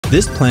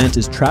This plant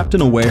is trapped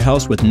in a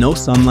warehouse with no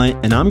sunlight,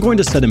 and I'm going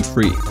to set him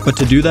free. But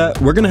to do that,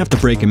 we're gonna have to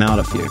break him out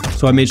of here.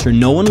 So I made sure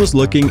no one was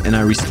looking, and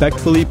I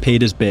respectfully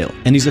paid his bail.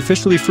 And he's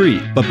officially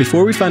free. But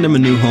before we find him a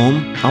new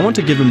home, I want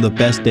to give him the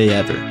best day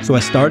ever. So I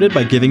started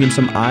by giving him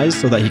some eyes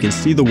so that he can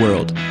see the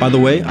world. By the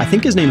way, I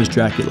think his name is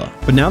Dracula.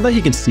 But now that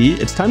he can see,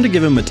 it's time to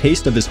give him a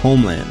taste of his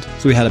homeland.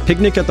 So we had a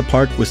picnic at the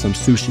park with some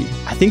sushi.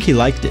 I think he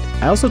liked it.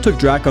 I also took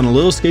Drac on a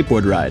little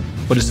skateboard ride.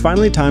 But it's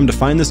finally time to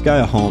find this guy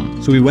a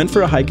home. So we went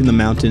for a hike in the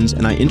mountains,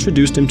 and I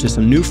introduced him to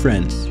some new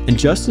friends. And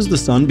just as the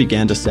sun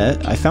began to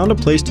set, I found a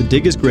place to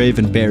dig his grave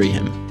and bury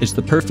him. It's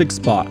the perfect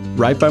spot,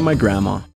 right by my grandma.